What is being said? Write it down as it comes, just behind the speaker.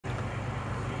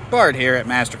Bart here at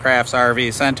Mastercrafts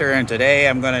RV Center, and today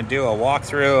I'm going to do a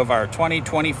walkthrough of our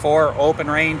 2024 Open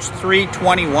Range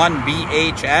 321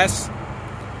 BHS.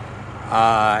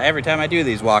 Every time I do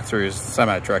these walkthroughs,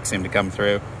 semi-trucks seem to come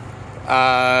through.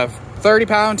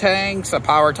 30-pound tanks, a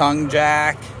power tongue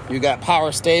jack, you got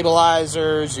power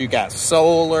stabilizers, you got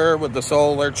solar with the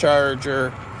solar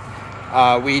charger.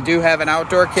 We do have an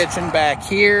outdoor kitchen back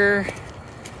here.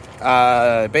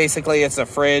 Basically it's a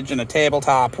fridge and a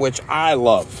tabletop, which I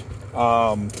love.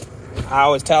 I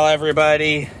always tell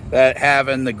everybody that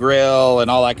having the grill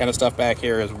and all that kind of stuff back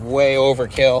here is way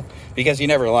overkill because you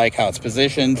never like how it's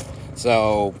positioned.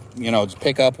 So, you know, just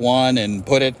pick up one and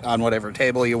put it on whatever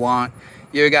table you want.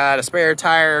 You got a spare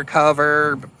tire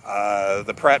cover,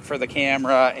 the prep for the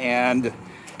camera, and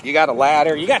you got a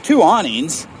ladder. You got two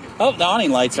awnings. Oh, the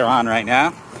awning lights are on right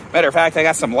now. Matter of fact, I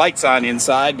got some lights on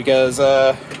inside because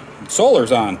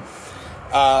solar's on.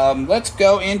 Let's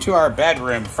go into our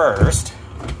bedroom first.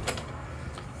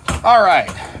 All right,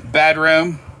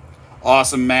 bedroom,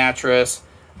 awesome mattress.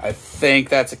 I think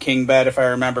that's a king bed if I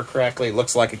remember correctly. It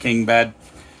looks like a king bed.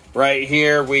 Right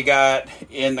here we got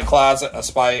in the closet a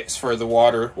space for the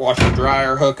washer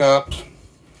dryer hookup.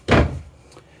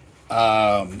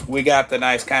 We got the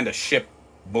nice kind of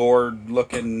shipboard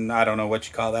looking, I don't know what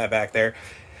you call that back there.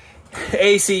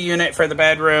 AC unit for the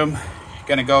bedroom.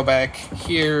 Gonna go back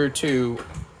here to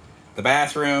the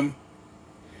bathroom.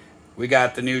 We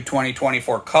got the new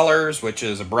 2024 colors, which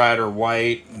is a brighter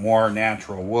white, more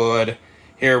natural wood.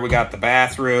 Here we got the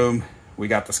bathroom. We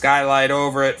got the skylight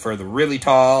over it for the really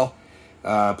tall.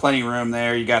 Plenty of room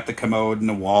there. You got the commode and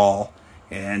the wall,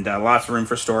 and lots of room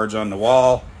for storage on the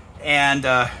wall, and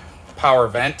power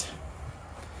vent.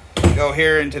 Go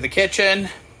here into the kitchen.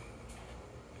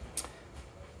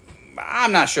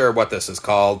 I'm not sure what this is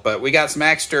called, but we got some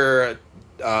extra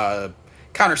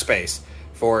counter space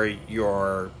for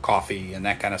your coffee and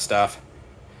that kind of stuff.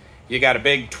 You got a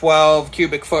big 12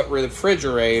 cubic foot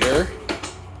refrigerator.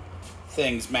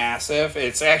 Thing's massive.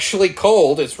 It's actually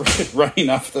cold. It's running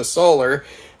off the solar.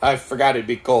 I forgot it'd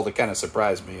be cold. It kind of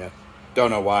surprised me. I don't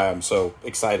know why I'm so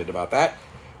excited about that.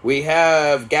 We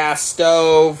have gas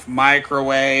stove,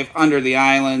 microwave, under the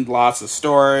island, lots of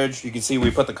storage. You can see we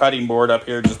put the cutting board up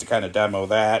here just to kind of demo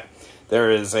that.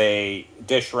 There is a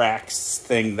dish racks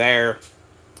thing there.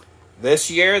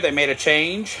 This year they made a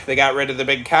change. They got rid of the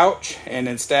big couch, and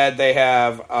instead they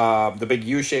have the big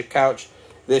U-shaped couch.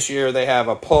 This year they have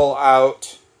a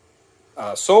pull-out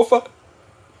sofa,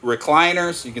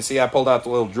 recliners. You can see I pulled out the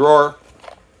little drawer.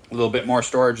 A little bit more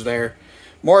storage there.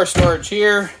 More storage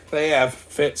here. They have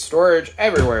fit storage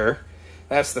everywhere.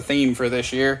 That's the theme for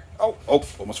this year. Oh,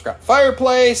 almost forgot.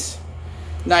 Fireplace.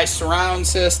 Nice surround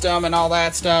system and all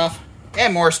that stuff.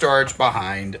 And more storage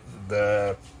behind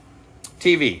the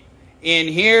TV. In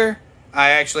here,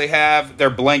 I actually have, they're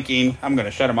blinking. I'm going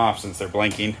to shut them off since they're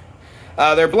blinking.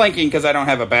 They're blinking because I don't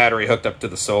have a battery hooked up to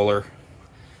the solar.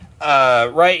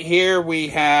 Right here we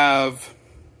have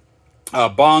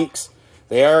bunks.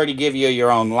 They already give you your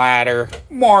own ladder.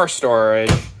 More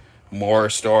storage. More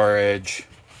storage.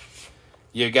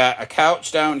 You got a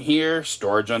couch down here.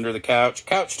 Storage under the couch.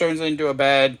 Couch turns into a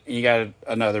bed. And you got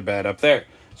another bed up there.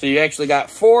 So you actually got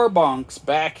 4 bunks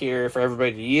back here for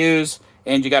everybody to use.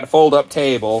 And you got a fold-up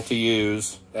table to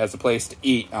use as a place to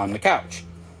eat on the couch.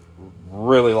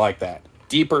 Really like that.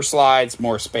 Deeper slides,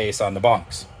 more space on the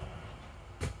bunks.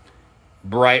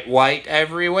 Bright white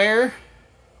everywhere.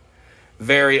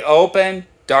 Very open,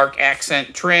 dark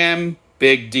accent trim,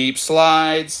 big deep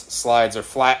slides. Slides are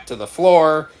flat to the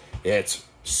floor. It's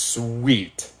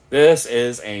sweet. This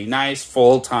is a nice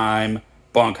full-time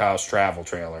bunkhouse travel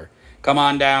trailer. Come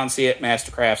on down, see it,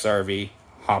 Mastercrafts RV,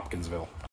 Hopkinsville.